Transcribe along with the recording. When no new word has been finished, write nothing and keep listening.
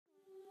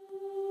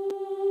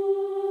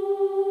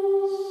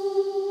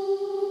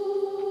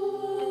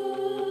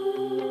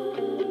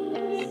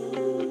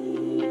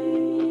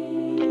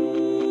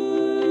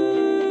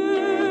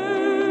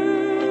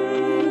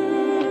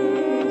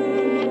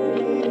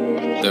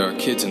There are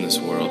kids in this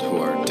world who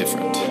are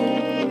different,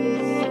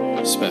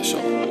 special.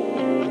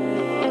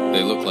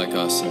 They look like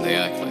us and they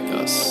act like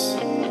us,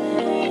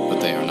 but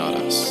they are not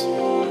us.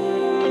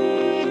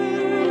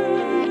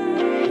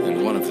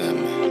 And one of them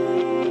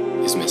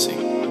is missing.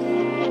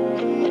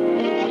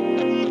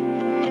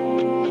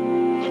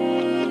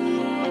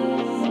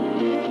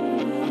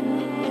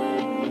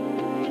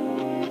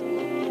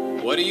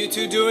 What are you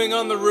two doing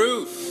on the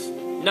roof?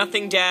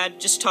 Nothing, Dad.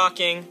 Just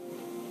talking.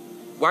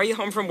 Why are you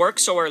home from work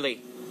so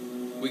early?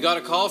 We got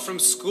a call from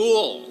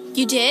school.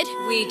 You did?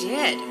 We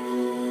did.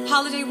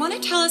 Holiday, want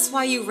to tell us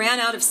why you ran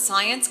out of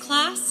science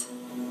class?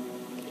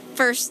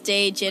 First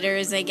day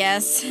jitters, I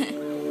guess.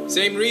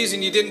 Same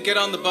reason you didn't get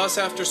on the bus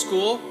after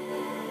school?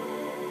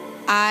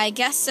 I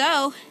guess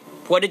so.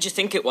 What did you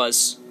think it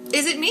was?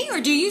 Is it me, or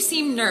do you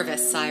seem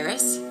nervous,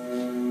 Cyrus?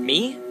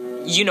 Me?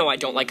 You know I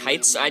don't like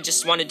heights. I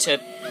just wanted to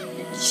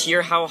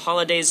hear how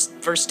Holiday's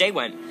first day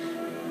went.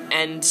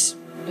 And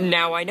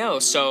now I know,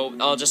 so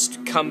I'll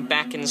just come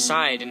back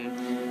inside and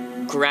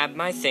grab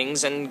my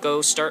things and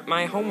go start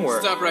my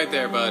homework. Stop right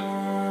there, bud.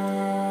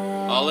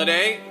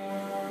 Holiday,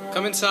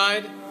 come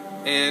inside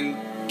and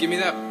give me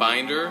that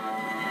binder.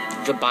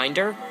 The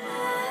binder?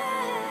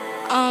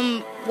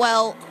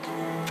 Well...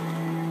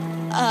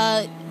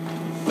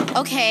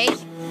 okay.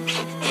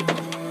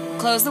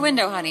 Close the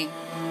window, honey.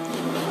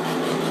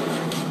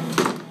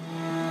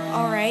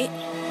 All right.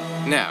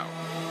 Now,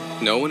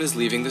 no one is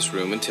leaving this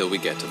room until we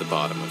get to the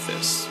bottom of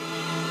this.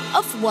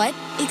 Of what,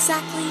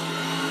 exactly?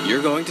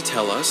 You're going to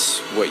tell us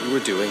what you were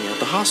doing at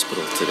the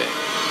hospital today.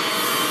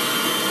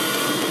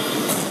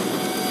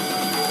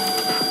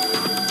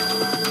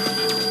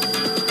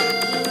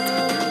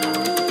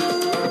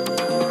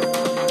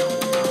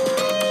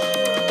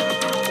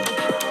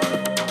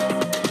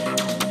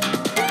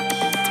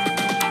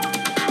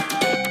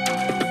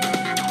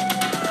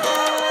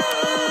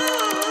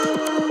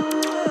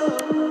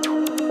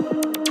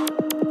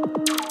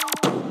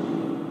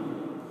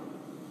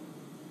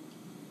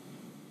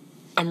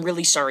 I'm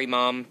really sorry,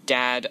 Mom,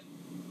 Dad.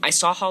 I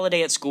saw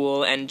Holiday at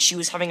school, and she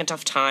was having a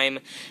tough time.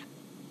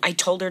 I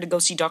told her to go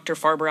see Dr.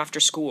 Farber after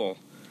school.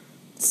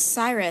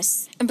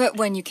 Cyrus. But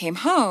when you came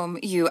home,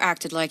 you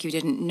acted like you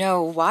didn't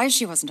know why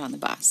she wasn't on the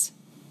bus.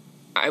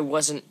 I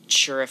wasn't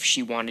sure if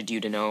she wanted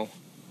you to know.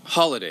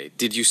 Holiday,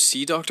 did you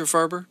see Dr.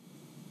 Farber?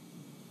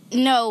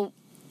 No,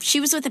 she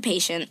was with a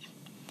patient.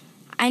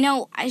 I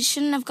know I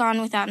shouldn't have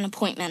gone without an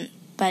appointment,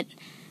 but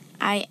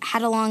I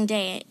had a long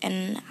day,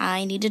 and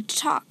I needed to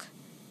talk.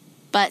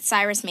 But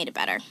Cyrus made it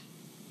better.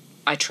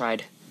 I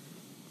tried.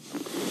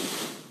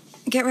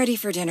 Get ready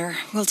for dinner.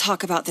 We'll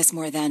talk about this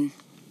more then.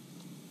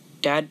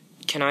 Dad,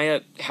 can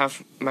I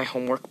have my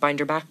homework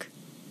binder back?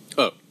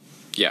 Oh,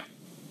 yeah.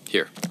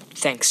 Here.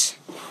 Thanks.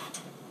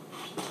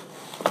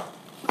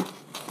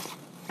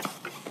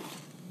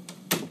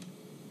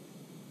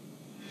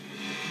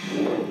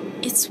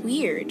 It's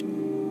weird.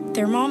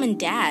 They're mom and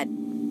dad,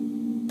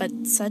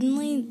 but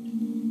suddenly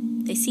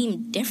they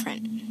seem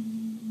different.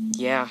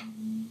 Yeah,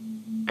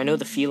 I know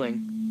the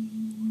feeling.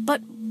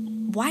 But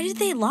why did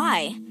they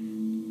lie?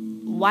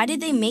 Why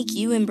did they make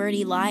you and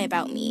Bertie lie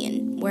about me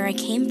and where I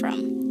came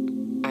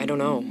from? I don't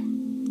know.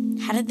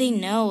 How did they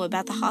know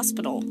about the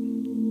hospital?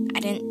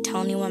 I didn't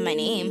tell anyone my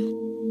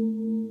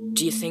name.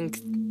 Do you think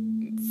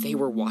they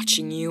were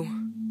watching you?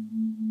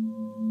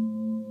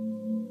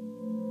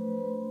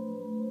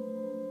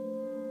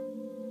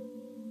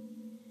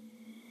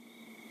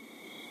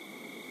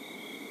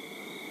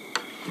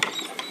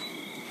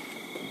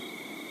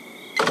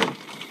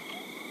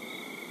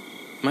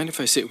 Mind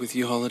if I sit with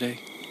you, Holiday?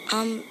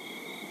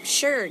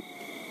 Sure,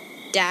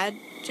 Dad.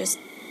 Just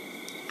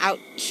out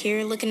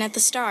here looking at the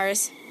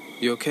stars.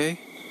 You okay?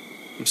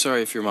 I'm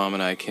sorry if your mom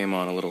and I came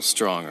on a little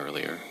strong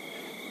earlier.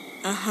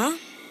 Uh-huh.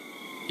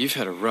 You've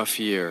had a rough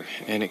year,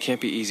 and it can't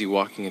be easy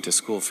walking into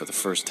school for the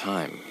first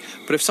time.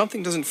 But if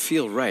something doesn't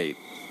feel right,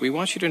 we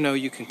want you to know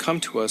you can come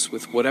to us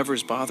with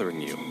whatever's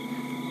bothering you.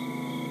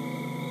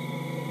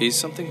 Is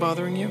something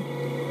bothering you?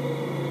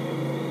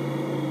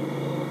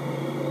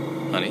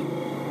 Honey?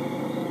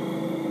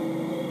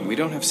 We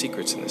don't have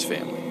secrets in this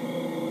family.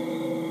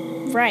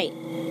 Right.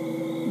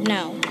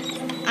 No,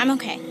 I'm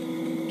okay.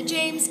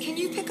 James, can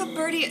you pick up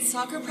Bertie at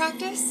soccer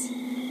practice?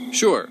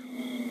 Sure.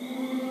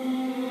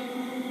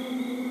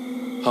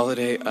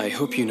 Holiday, I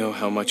hope you know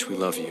how much we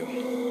love you.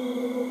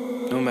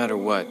 No matter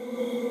what,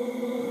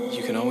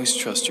 you can always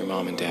trust your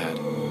mom and dad.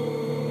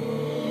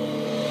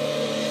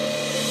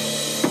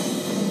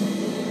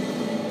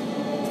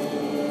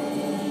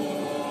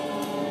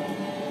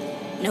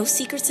 No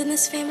secrets in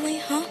this family,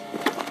 huh?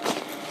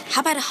 How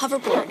about a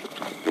hoverboard?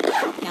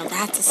 Now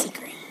that's a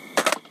secret.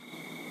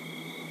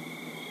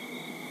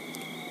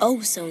 Oh,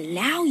 so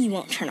now you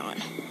won't turn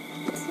on.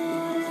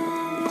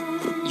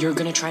 You're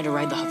gonna try to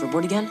ride the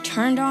hoverboard again?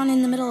 Turned on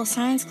in the middle of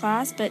science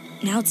class, but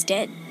now it's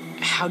dead.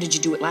 How did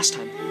you do it last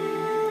time?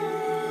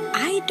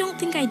 I don't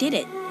think I did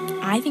it.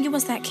 I think it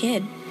was that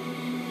kid.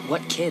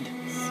 What kid?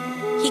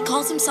 He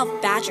calls himself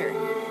Badger.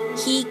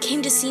 He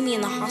came to see me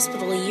in the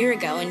hospital a year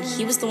ago, and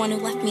he was the one who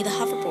left me the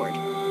hoverboard.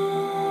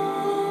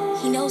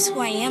 He knows who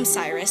I am,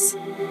 Cyrus.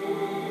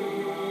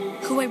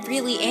 Who I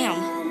really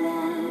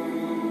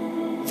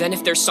am. Then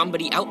if there's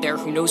somebody out there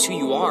who knows who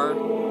you are,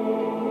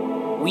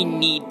 we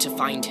need to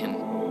find him.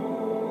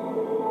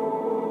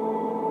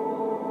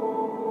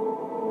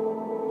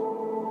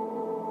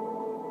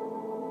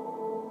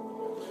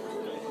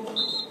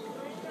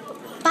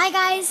 Bye,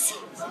 guys.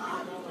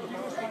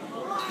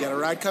 You got a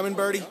ride coming,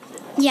 Birdie?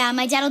 Yeah,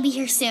 my dad will be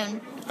here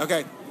soon.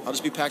 Okay, I'll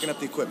just be packing up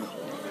the equipment.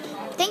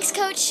 Thanks,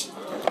 Coach.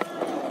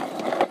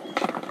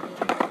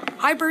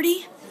 Hi,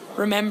 Birdie.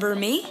 Remember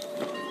me?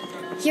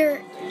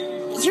 You're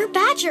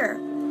Badger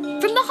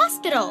from the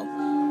hospital.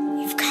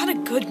 You've got a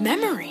good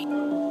memory.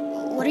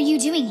 What are you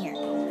doing here?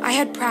 I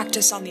had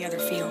practice on the other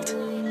field.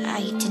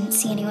 I didn't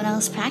see anyone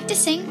else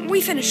practicing.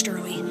 We finished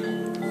early.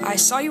 I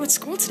saw you at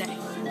school today.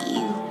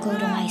 You go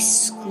to my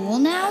school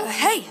now?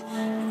 Hey,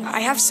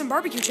 I have some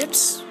barbecue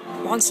chips.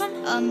 Want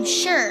some?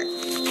 Sure.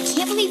 I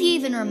can't believe you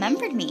even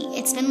remembered me.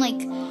 It's been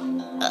like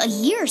a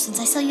year since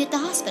I saw you at the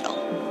hospital.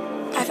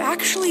 I've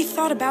actually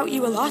thought about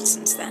you a lot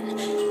since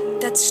then.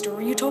 That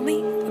story you told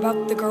me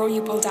about the girl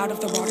you pulled out of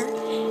the water,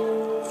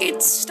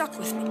 it stuck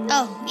with me.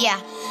 Oh,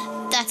 yeah.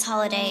 That's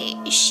Holiday.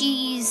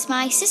 She's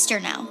my sister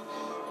now.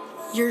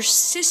 Your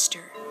sister?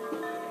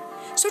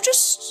 So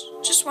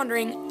just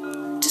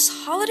wondering,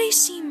 does Holiday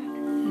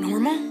seem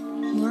normal?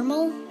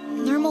 Normal?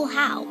 Normal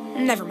how?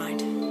 Never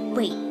mind.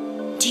 Wait,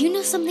 do you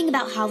know something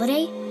about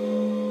Holiday?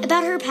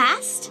 About her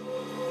past?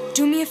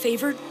 Do me a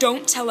favor,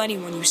 don't tell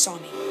anyone you saw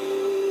me.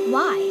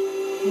 Why?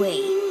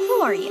 Wait,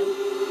 who are you?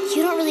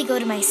 You don't really go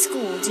to my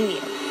school, do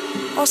you?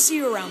 I'll see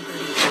you around,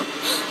 Birdie.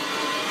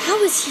 How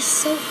is he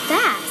so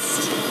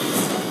fast?